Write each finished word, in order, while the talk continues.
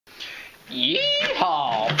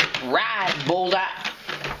Yeehaw! Ride, bullseye!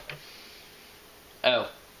 Oh.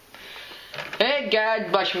 Hey guys,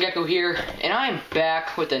 Mushroom Gecko here, and I'm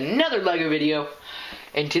back with another LEGO video.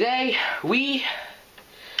 And today, we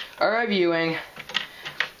are reviewing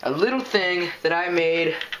a little thing that I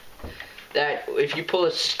made that if you pull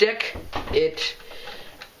a stick, it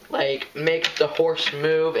like makes the horse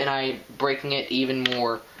move, and I'm breaking it even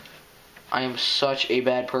more. I am such a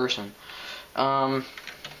bad person.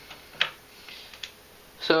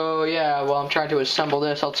 So yeah, while I'm trying to assemble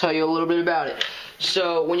this, I'll tell you a little bit about it.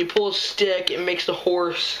 So when you pull a stick, it makes the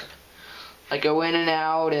horse like go in and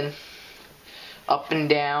out and up and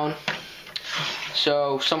down.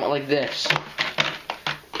 So something like this.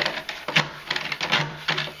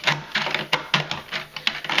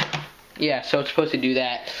 Yeah, so it's supposed to do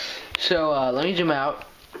that. So let me zoom out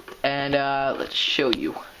and let's show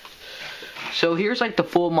you. So here's like the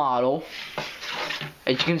full model.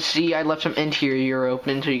 As you can see, I left some interior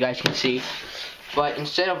open so you guys can see. But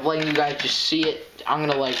instead of letting you guys just see it, I'm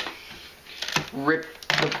gonna like rip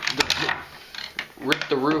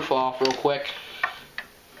the roof off real quick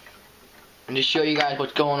and just show you guys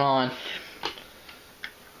what's going on.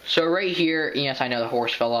 So right here, yes, I know the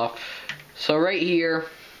horse fell off. So right here,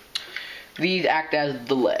 these act as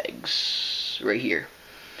the legs. Right here.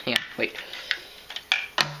 Hang on, wait.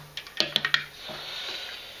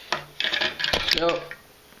 So,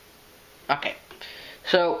 okay.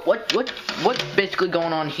 So what's basically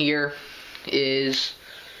going on here is,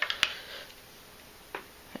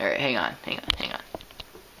 all right, hang on.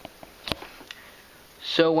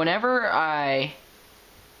 So whenever I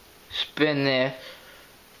spin this,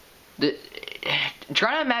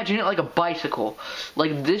 try to imagine it like a bicycle.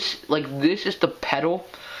 Like this is the pedal,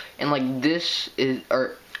 and like this is,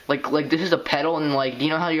 or like this is a pedal, and like, you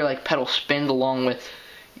know how your like pedal spins along with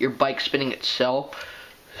your bike spinning itself?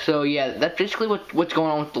 So yeah, that's basically what's going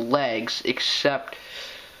on with the legs, except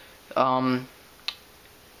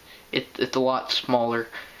it's a lot smaller.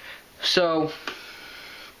 So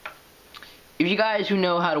if you guys who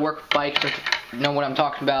know how to work with bikes or know what I'm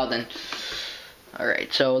talking about, then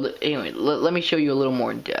alright. So anyway, let me show you a little more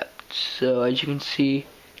in depth. So as you can see,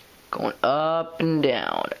 going up and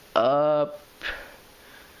down, up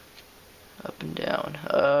and down,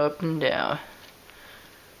 up and down.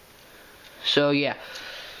 So yeah,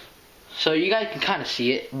 so you guys can kind of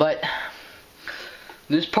see it, but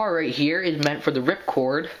this part right here is meant for the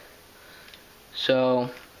ripcord. So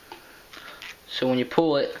when you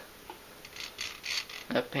pull it,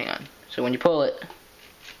 hang on. So when you pull it,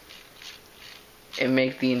 it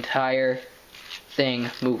makes the entire thing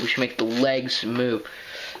move, which makes the legs move.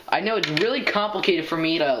 I know it's really complicated for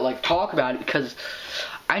me to like talk about it because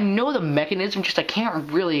I know the mechanism, just I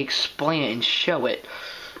can't really explain it and show it.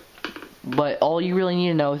 But all you really need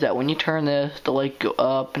to know is that when you turn this, the leg go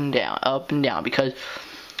up and down, because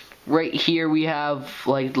right here we have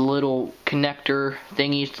like the little connector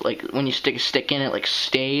thingies, like when you stick a stick in it, like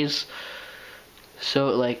stays. So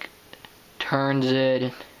it like turns it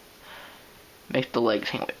and makes the legs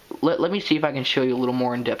hang. Let me see if I can show you a little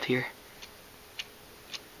more in depth here.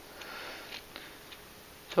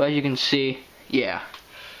 So as you can see, yeah.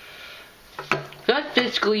 So that's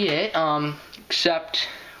basically it, except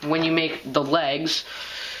when you make the legs,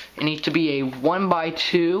 it needs to be a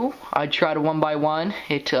 1x2. I tried a 1x1,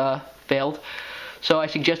 it failed. So I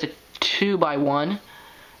suggest a 2x1,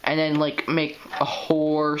 and then like make a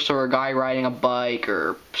horse or a guy riding a bike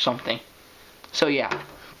or something. So yeah.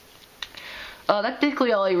 That's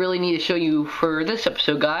basically all I really need to show you for this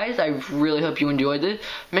episode, guys. I really hope you enjoyed this.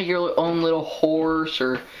 Make your own little horse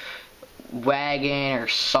or wagon or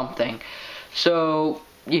something. So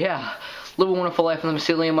yeah. Live a wonderful life on the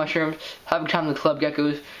mycelium mushrooms. Have a good time with the Club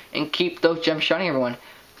Geckos. And keep those gems shining, everyone.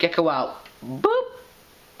 Gecko out. Boop!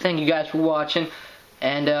 Thank you guys for watching.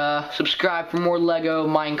 And subscribe for more LEGO,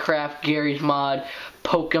 Minecraft, Gary's Mod,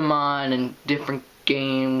 Pokemon, and different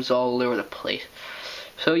games all over the place.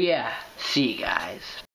 So yeah, see you guys.